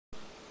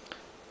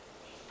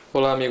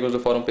Olá amigos do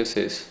Fórum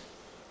PCs.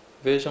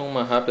 Vejam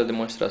uma rápida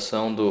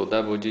demonstração do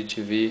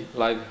WDTV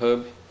Live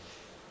Hub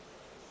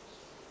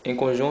em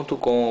conjunto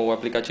com o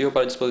aplicativo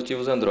para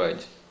dispositivos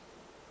Android.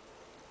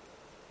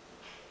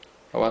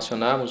 Ao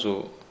acionarmos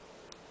o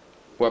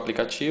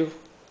aplicativo,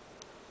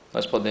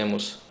 nós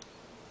podemos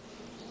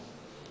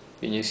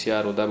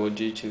iniciar o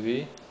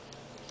WDTV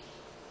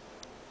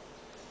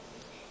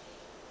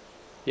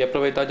e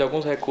aproveitar de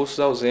alguns recursos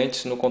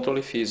ausentes no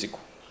controle físico,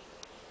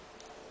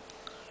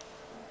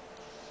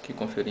 que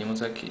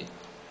conferimos aqui.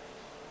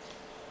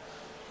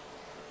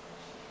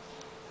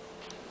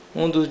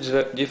 Um dos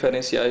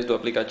diferenciais do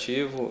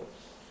aplicativo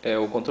é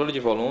o controle de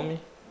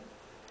volume,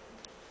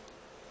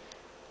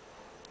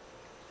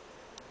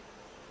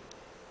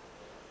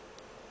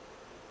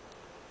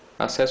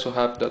 acesso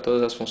rápido a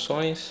todas as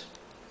funções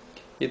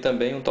e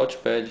também um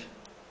touchpad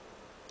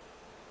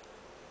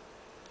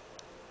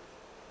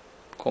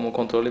como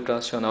controle para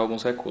acionar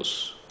alguns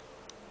recursos.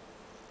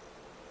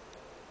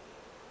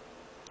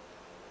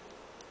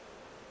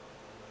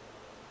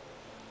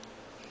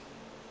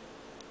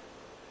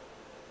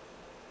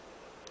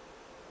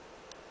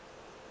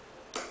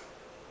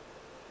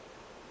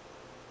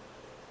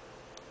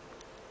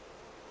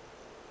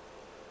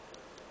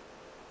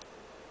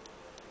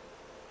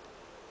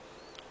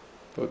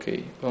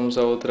 Ok, vamos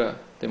a outra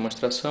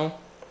demonstração.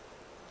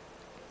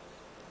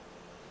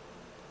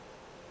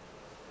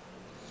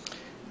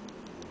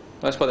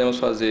 Nós podemos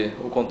fazer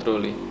o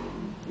controle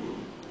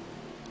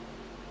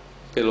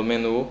pelo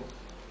menu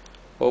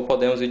ou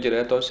podemos ir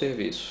direto aos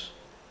serviços.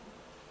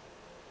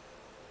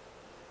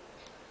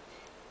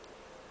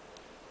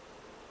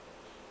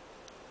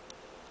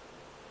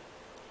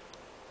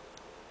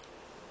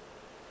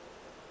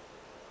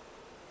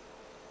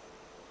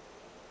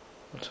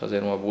 Vamos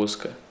fazer uma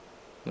busca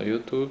no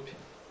YouTube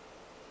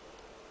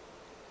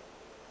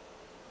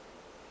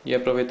e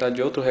aproveitar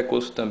de outro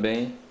recurso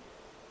também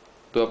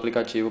do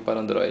aplicativo para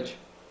Android,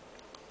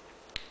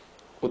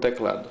 o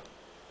teclado.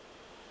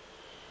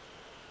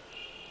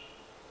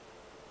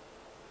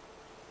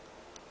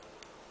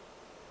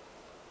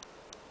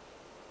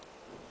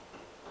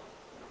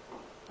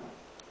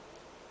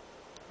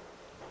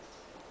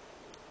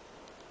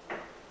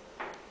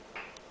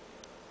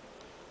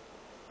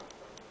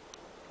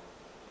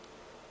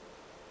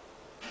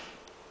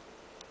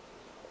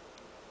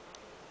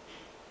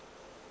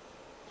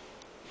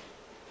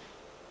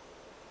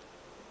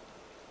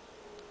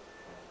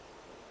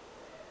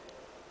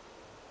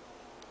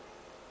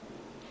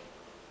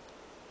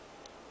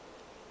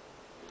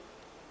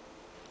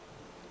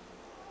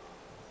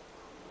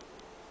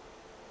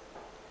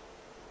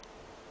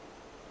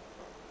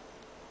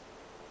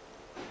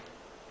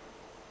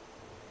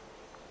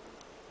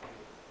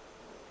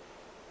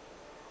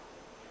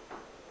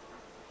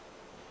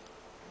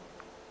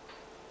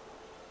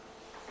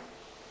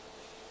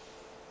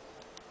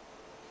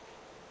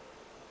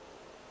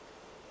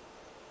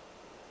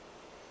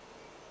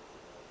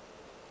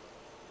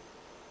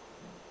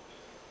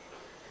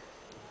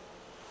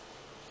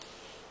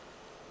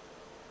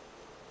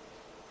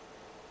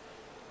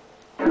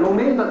 No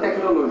meio da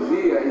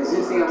tecnologia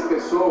existem as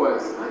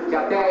pessoas, que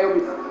até eu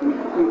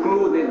me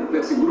incluo dentro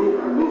desse grupo,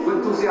 os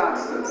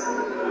entusiastas.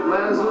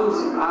 Mas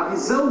a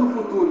visão do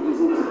futuro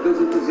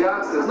dos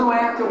entusiastas não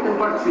é a que eu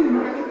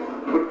compartilho,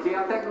 porque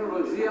a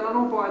tecnologia ela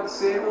não pode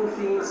ser um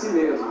fim em si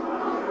mesmo.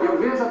 Eu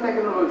vejo a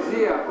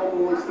tecnologia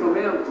como um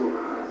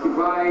instrumento que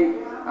vai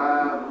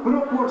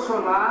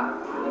proporcionar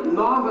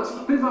novas,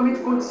 principalmente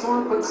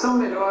condição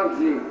melhor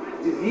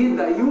de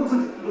vida e uso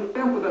do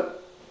tempo da.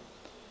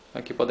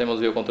 Aqui podemos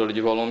ver o controle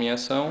de volume em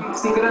ação.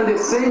 Se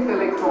engrandecer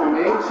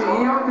intelectualmente,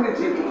 e eu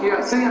acredito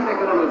que sem a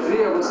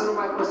tecnologia você não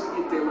vai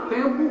conseguir ter o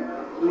tempo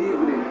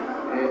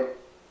livre.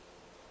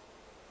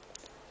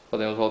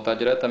 Podemos voltar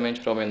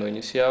diretamente para o menu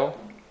inicial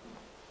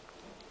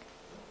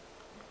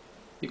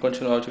e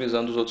continuar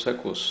utilizando os outros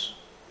recursos.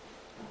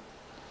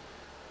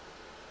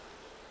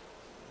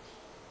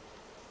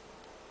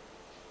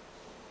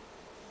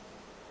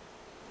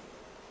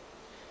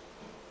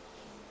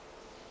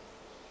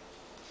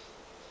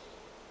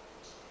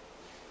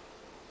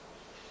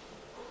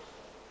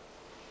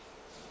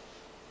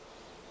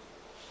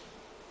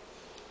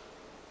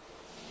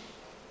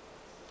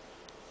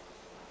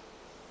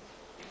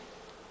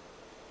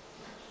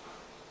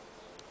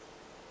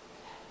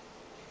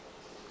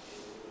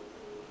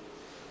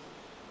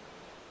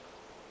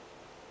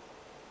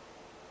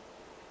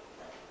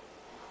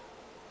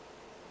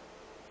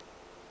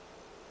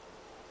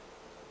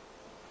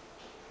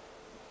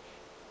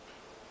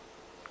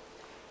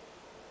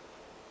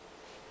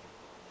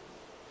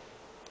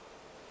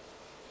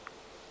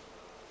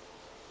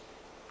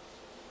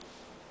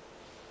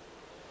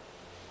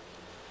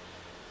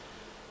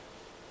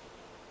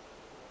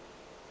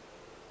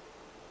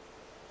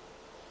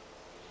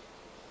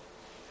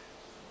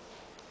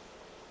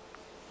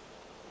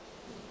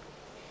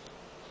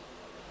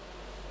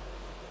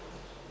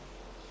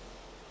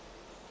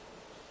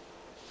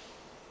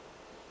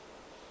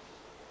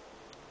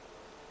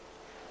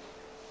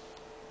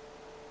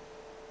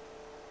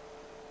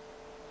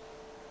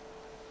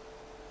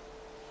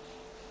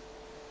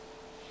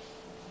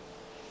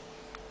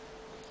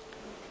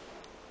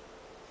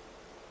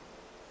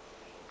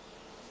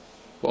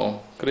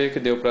 Bom, creio que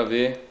deu para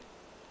ver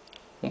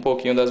um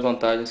pouquinho das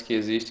vantagens que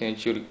existem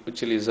em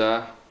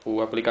utilizar o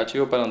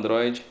aplicativo para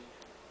Android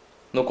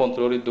no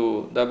controle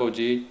do Double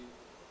D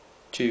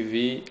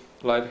TV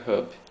Live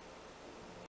Hub.